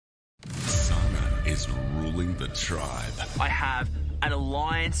is ruling the tribe. I have an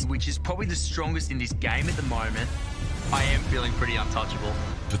alliance which is probably the strongest in this game at the moment. I am feeling pretty untouchable.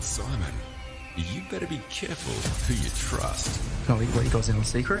 But Simon, you better be careful who you trust. Can I let you guys in on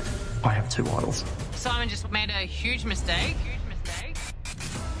secret? I have 2 idols. Simon just made a huge mistake.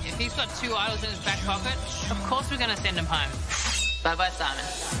 If he's got 2 idols in his back pocket, of course we're going to send him home. Bye-bye, Simon.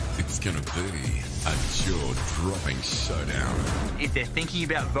 It's going to be a jaw-dropping showdown. If they're thinking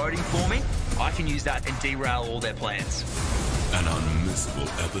about voting for me, I can use that and derail all their plans. An unmissable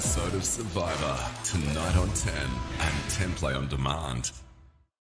episode of Survivor, tonight on 10 and 10 Play on demand.